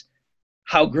recognize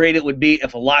how great it would be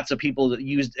if lots of people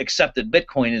that accepted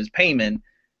Bitcoin as payment,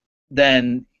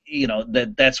 then you know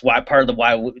that's why part of the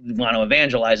why we want to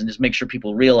evangelize and just make sure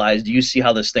people realize, do you see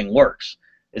how this thing works?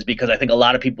 Is because I think a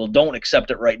lot of people don't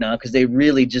accept it right now because they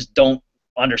really just don't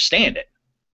understand it.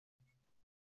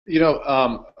 You know,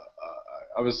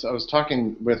 I was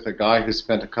talking with a guy who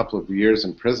spent a couple of years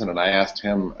in prison, and I asked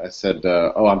him. I said,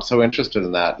 "Oh, I'm so interested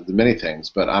in that, the many things,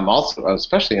 but I'm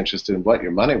especially interested in what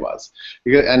your money was."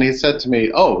 And he said to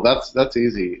me, "Oh, that's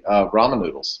easy, ramen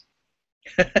noodles."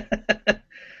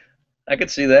 I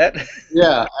could see that.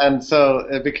 Yeah, and so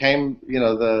it became, you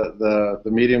know, the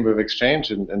medium of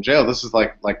exchange in jail. This is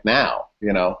like now,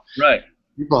 you know. Right.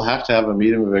 People have to have a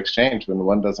medium of exchange. When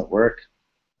one doesn't work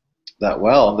that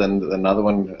well, then another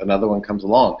one comes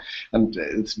along, and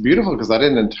it's beautiful because I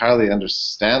didn't entirely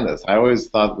understand this. I always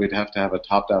thought we'd have to have a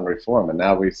top-down reform, and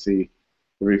now we see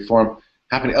the reform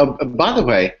happening. Oh, by the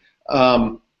way,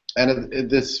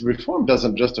 this reform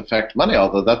doesn't just affect money,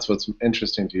 although that's what's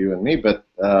interesting to you and me. But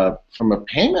from a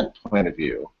payment point of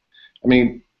view, I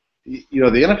mean, you know,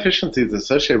 the inefficiencies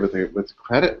associated with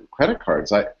credit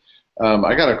cards. I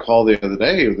got a call the other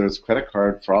day. There's credit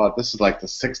card fraud. This is like the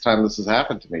 6th time this has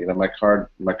happened to me. You know, my card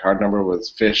number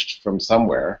was phished from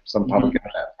somewhere, some public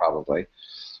internet probably,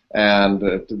 and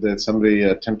that somebody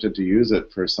attempted to use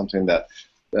it for something that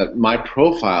that my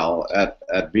profile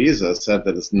at Visa said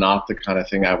that it's not the kind of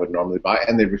thing I would normally buy,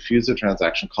 and they refused the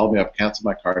transaction, called me up, canceled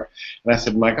my card, and I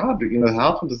said, "My God,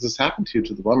 how often does this happen to you?"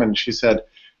 To the woman, and she said,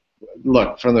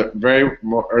 "Look, from the very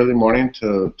early morning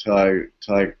till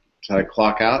I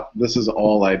clock out, this is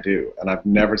all I do, and I've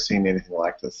never seen anything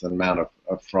like this. The amount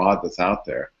of fraud that's out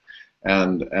there."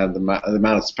 And the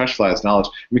amount of specialized knowledge.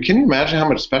 I mean, can you imagine how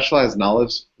much specialized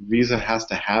knowledge Visa has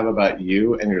to have about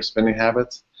you and your spending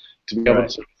habits to be able Right.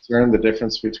 to discern the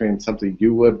difference between something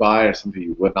you would buy or something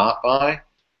you would not buy?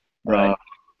 Right.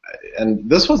 And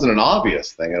this wasn't an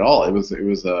obvious thing at all. It was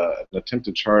an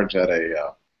attempted charge at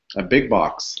a big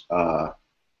box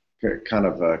kind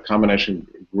of a combination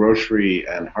grocery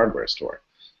and hardware store,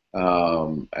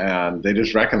 and they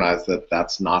just recognized that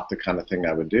that's not the kind of thing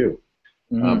I would do.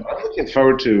 Mm-hmm. I'm looking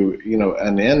forward to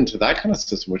an end to that kind of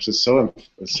system, which is so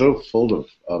full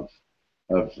of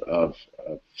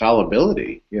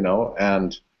fallibility,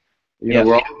 and Yeah.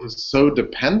 we're all just so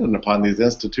dependent upon these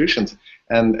institutions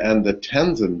and the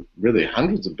tens and really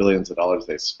hundreds of billions of dollars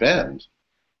they spend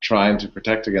trying to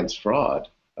protect against fraud.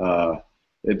 To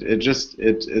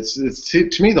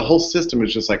me, the whole system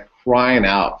is just like crying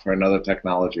out for another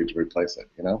technology to replace it.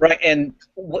 Right. And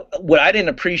what I didn't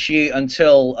appreciate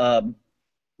until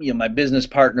my business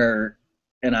partner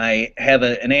and I have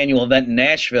an annual event in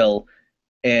Nashville,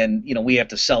 and we have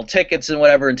to sell tickets and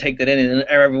whatever and take that in, and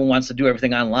everyone wants to do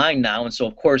everything online now, and so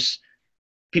of course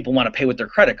people want to pay with their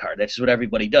credit card. That's just what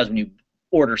everybody does when you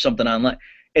order something online.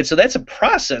 And so that's a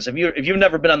process. If you've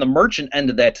never been on the merchant end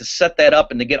of that, to set that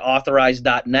up and to get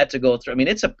authorized.net to go through, I mean,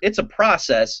 it's a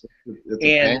process, It's a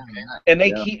and pain. and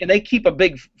Yeah. they keep a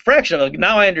big fraction of it. Like,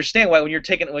 now I understand why when you're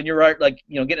like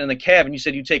getting in the cab and you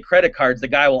said you take credit cards, the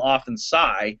guy will often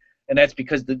sigh, and that's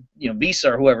because the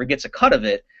Visa or whoever gets a cut of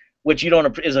it, which you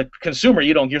don't, as a consumer,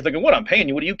 you're thinking, what, I'm paying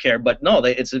you, what do you care? But no,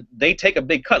 they take a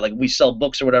big cut. Like, we sell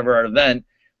books or whatever at an event,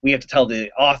 we have to tell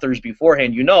the authors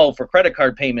beforehand, for credit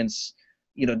card payments,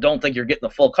 don't think you're getting the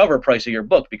full cover price of your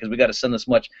book because we got to send this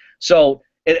much. So,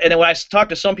 and when I talk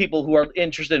to some people who are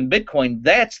interested in Bitcoin,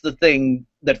 that's the thing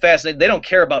that fascinates. They don't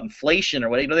care about inflation or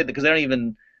whatever, because they don't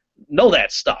even know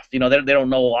that stuff. They don't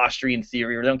know Austrian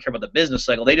theory, or they don't care about the business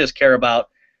cycle. They just care about,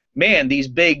 man, these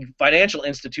big financial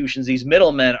institutions, these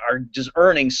middlemen are just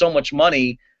earning so much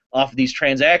money off of these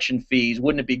transaction fees.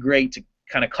 Wouldn't it be great to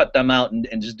kind of cut them out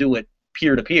and just do it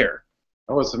peer to peer?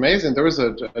 Oh, it's amazing. There was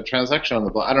a transaction on the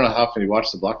block. I don't know how often you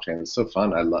watch the blockchain. It's so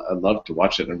fun. I love to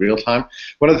watch it in real time.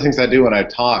 One of the things I do when I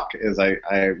talk is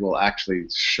I will actually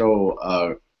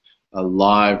show a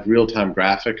live real-time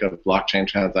graphic of blockchain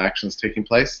transactions taking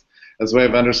place as a way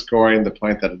of underscoring the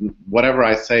point that whatever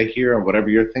I say here and whatever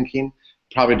you're thinking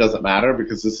probably doesn't matter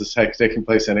because this is taking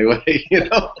place anyway.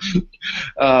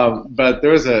 But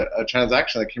there was a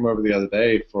transaction that came over the other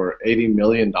day for $80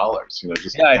 million.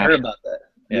 Just Yeah, I heard about that.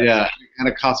 yeah, and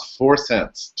it cost 4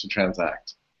 cents to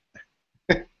transact.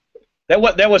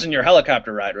 That wasn't your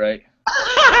helicopter ride, right?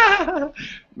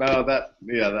 No,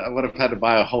 I would have had to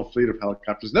buy a whole fleet of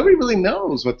helicopters. Nobody really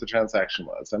knows what the transaction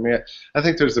was. I mean, I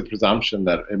think there's a presumption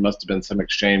that it must have been some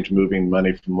exchange moving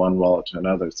money from one wallet to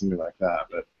another, something like that.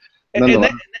 But and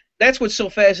that's what's so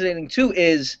fascinating too,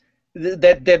 is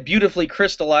that beautifully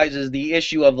crystallizes the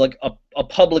issue of like a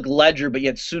public ledger, but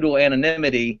yet pseudo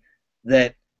anonymity,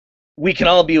 that we can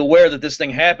all be aware that this thing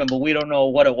happened, but we don't know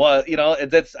what it was.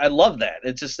 I love that.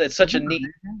 It's such a neat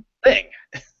thing.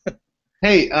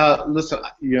 Hey, listen,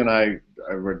 you and I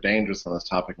were dangerous on this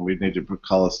topic, and we need to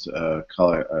call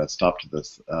a stop to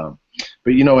this.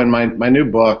 But in my new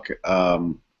book,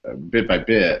 Bit by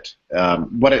Bit,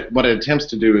 what it attempts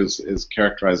to do is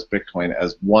characterize Bitcoin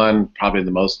as one, probably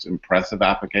the most impressive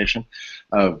application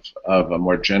of a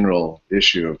more general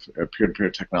issue of peer-to-peer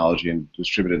technology and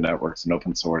distributed networks and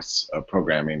open source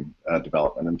programming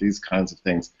development and these kinds of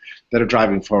things that are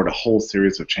driving forward a whole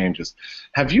series of changes.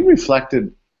 Have you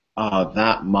reflected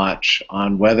that much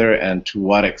on whether and to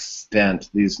what extent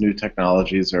these new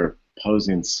technologies are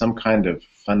posing some kind of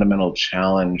fundamental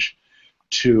challenge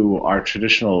to our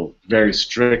traditional, very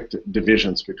strict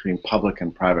divisions between public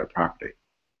and private property?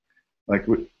 Like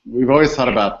we've always thought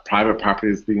about private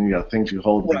property as being things you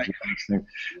hold, Right.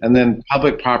 and then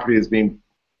public property as being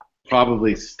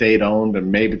probably state-owned,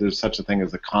 and maybe there's such a thing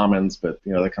as the commons, but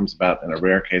that comes about in a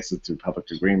rare cases through public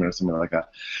agreement or something like that.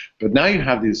 But now you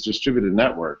have these distributed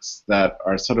networks that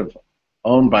are sort of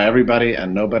owned by everybody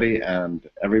and nobody and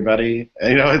everybody.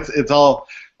 It's all.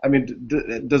 I mean,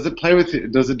 does it play with you?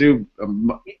 Does it do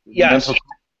Yes. mental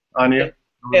on you?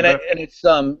 This.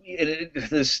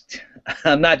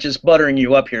 I'm not just buttering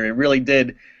you up here. It really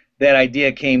did. That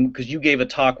idea came because you gave a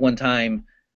talk one time,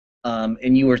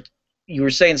 and you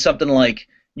were saying something like,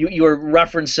 you were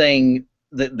referencing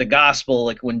the gospel,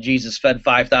 like when Jesus fed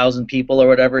 5,000 people or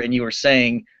whatever, and you were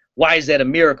saying, why is that a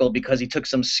miracle? Because he took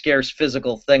some scarce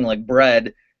physical thing like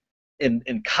bread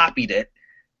and copied it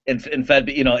and fed,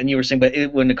 and you were saying, but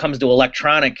when it comes to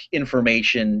electronic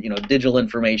information, digital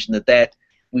information, that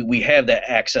we have that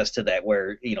access to that,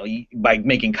 where by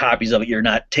making copies of it, you're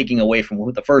not taking away from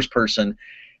the first person,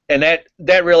 and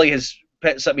that really has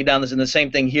set me down this. And the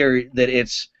same thing here,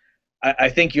 that I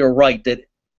think you're right, that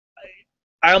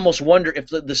I almost wonder if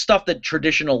the stuff that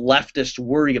traditional leftists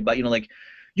worry about, like,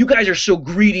 you guys are so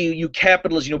greedy, you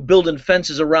capitalists, building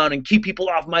fences around and keep people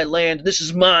off my land, this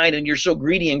is mine, and you're so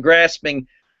greedy and grasping.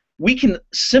 We can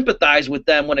sympathize with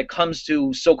them when it comes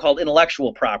to so-called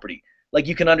intellectual property. Like,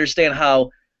 you can understand how,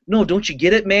 no, don't you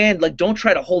get it, man? Like, don't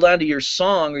try to hold on to your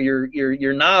song or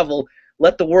your novel.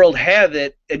 Let the world have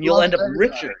it, and you'll end up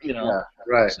richer, Yeah,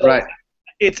 right, So right.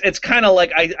 it's kind of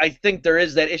like, I think there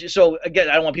is that issue. So again,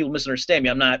 I don't want people to misunderstand me.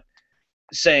 I'm not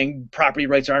saying property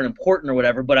rights aren't important or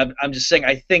whatever, but I'm just saying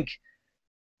I think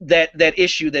that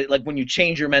issue, that like when you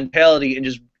change your mentality and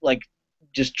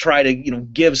just try to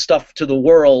give stuff to the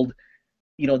world,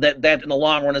 that in the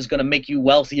long run is going to make you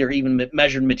wealthy, or even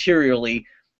measured materially,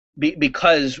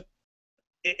 because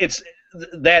it's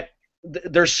that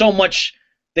there's so much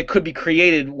that could be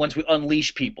created once we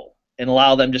unleash people and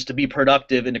allow them just to be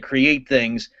productive and to create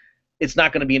things. It's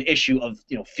not going to be an issue of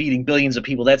feeding billions of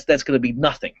people. That's going to be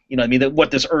nothing. I mean, that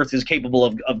what this earth is capable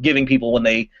of giving people when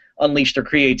they unleash their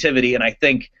creativity. And I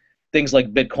think things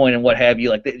like Bitcoin and what have you,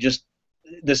 like just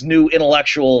this new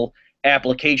intellectual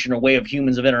application or way of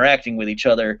humans of interacting with each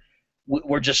other,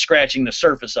 we're just scratching the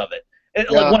surface of it. And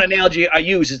Yeah. like, one analogy I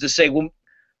use is to say, when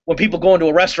people go into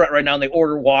a restaurant right now and they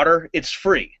order water, it's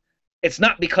free. It's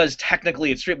not because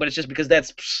technically it's free, but it's just because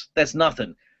that's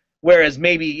nothing. Whereas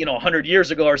maybe 100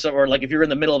 years ago or so, or like if you're in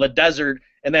the middle of a desert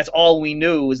and that's all we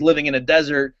knew was living in a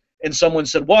desert, and someone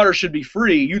said water should be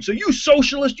free, you'd say, you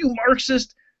socialist, you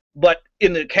Marxist. But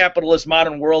in the capitalist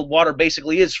modern world, water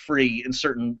basically is free in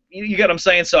certain. You get what I'm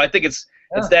saying? So I think it's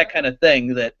that kind of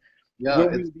thing, that Yeah,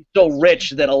 we're so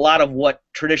rich that a lot of what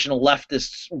traditional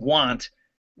leftists want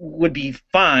would be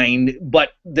fine. But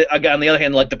again, on the other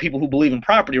hand, like the people who believe in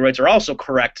property rights are also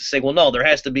correct to say, well, no, there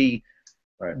has to be.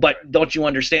 right. But don't you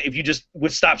understand? If you just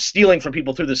would stop stealing from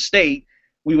people through the state,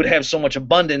 we would have so much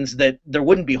abundance that there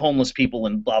wouldn't be homeless people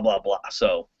and blah blah blah.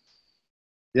 So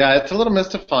Yeah, it's a little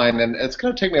mystifying, and it's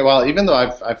going to take me a while. Even though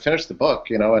I've finished the book,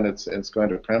 and it's going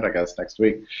to print, I guess, next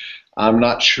week. I'm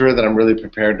not sure that I'm really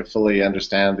prepared to fully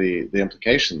understand the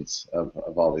implications of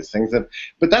all these things.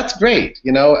 But that's great,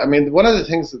 I mean, one of the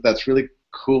things that's really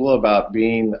cool about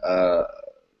being a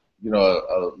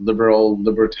liberal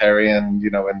libertarian,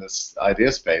 in this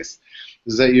idea space,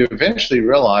 is that you eventually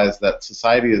realize that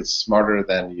society is smarter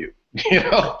than you.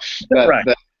 that right.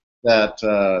 that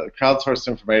crowdsourced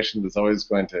information is always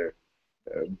going to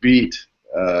beat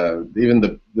even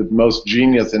the most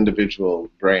genius individual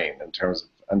brain in terms of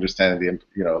understanding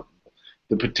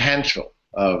the potential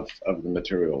of the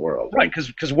material world. Right,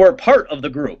 because we're part of the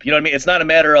group. You know what I mean? It's not a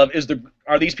matter of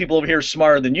are these people over here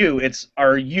smarter than you? It's,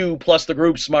 are you plus the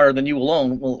group smarter than you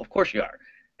alone? Well, of course you are.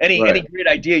 Any great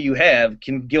idea you have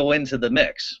can go into the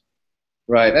mix.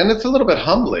 Right, and it's a little bit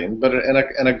humbling, but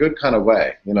in a good kind of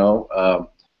way.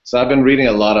 So I've been reading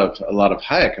a lot of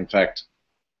Hayek. In fact,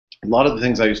 a lot of the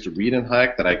things I used to read in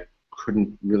Hayek that I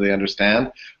couldn't really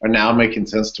understand are now making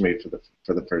sense to me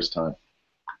for the first time.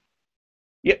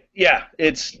 Yeah.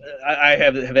 It's I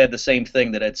have had the same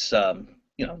thing, that it's the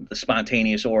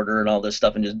spontaneous order and all this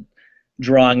stuff, and just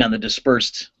drawing on the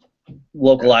dispersed,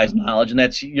 localized knowledge,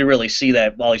 and you really see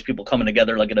that all these people coming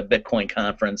together, like at a Bitcoin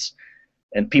conference,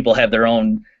 and people have their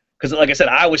own. Because, like I said,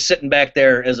 I was sitting back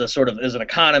there as an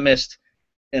economist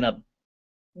and a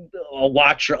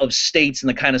watcher of states and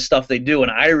the kind of stuff they do,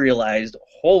 and I realized,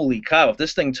 holy cow, if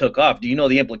this thing took off, do you know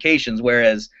the implications?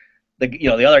 Whereas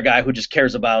the other guy who just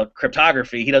cares about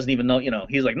cryptography, he doesn't even know.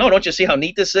 He's like, no, don't you see how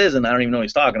neat this is? And I don't even know what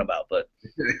he's talking about. But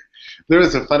there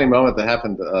was a funny moment that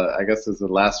happened. I guess it was the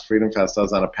last Freedom Fest. I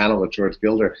was on a panel with George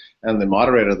Gilder, and the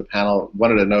moderator of the panel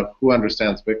wanted to know who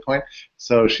understands Bitcoin.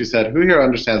 So she said, "Who here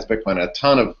understands Bitcoin?" A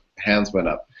ton of hands went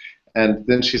up, and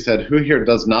then she said, "Who here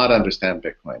does not understand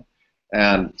Bitcoin?"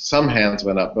 And some hands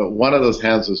went up, but one of those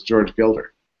hands was George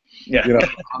Gilder. Yeah.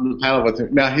 On the panel with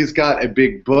him. Now, he's got a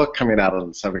big book coming out on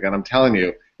the subject, and I'm telling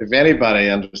you, if anybody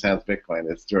understands Bitcoin,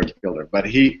 it's George Gilder. But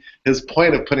his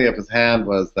point of putting up his hand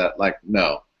was that, like,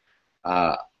 no,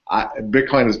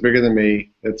 Bitcoin is bigger than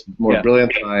me. It's more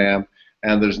brilliant than I am,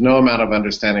 and there's no amount of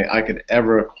understanding I could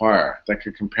ever acquire that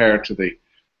could compare to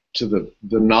the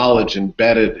knowledge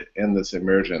embedded in this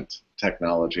emergent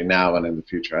technology now and in the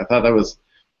future. I thought that was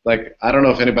like, I don't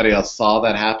know if anybody else saw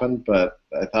that happen, but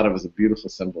I thought it was a beautiful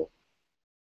symbol.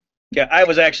 Yeah, I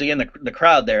was actually in the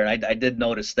crowd there, and I did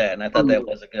notice that, and I thought that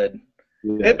was a good.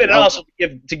 Yeah. But also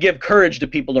to give courage to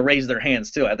people to raise their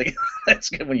hands too. I think that's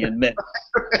good when you admit.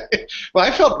 Well, I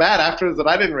felt bad afterwards that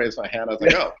I didn't raise my hand. I was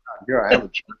like, oh, God, here I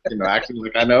am, acting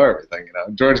like I know everything.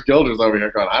 George Gilder's over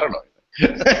here going, I don't know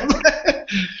anything.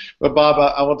 But Bob,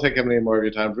 I won't take any more of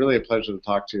your time. Really a pleasure to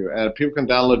talk to you. And people can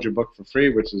download your book for free,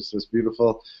 which is just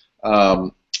beautiful.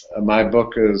 My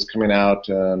book is coming out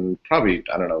in probably,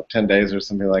 I don't know, 10 days or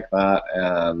something like that.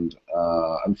 And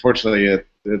unfortunately,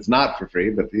 it's not for free,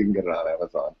 but you can get it on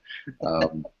Amazon.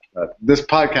 But this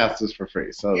podcast is for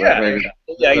free. So yeah, maybe,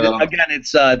 again,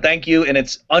 it's thank you, and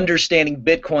it's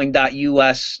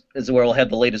understandingbitcoin.us is where we'll have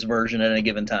the latest version at any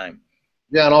given time.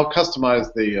 Yeah, and I'll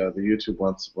customize the YouTube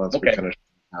once Okay. we finish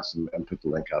and put the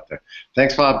link out there.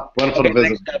 Thanks, Bob. Wonderful to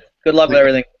visit. Thanks, good luck with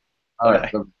everything. All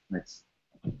right. Thanks.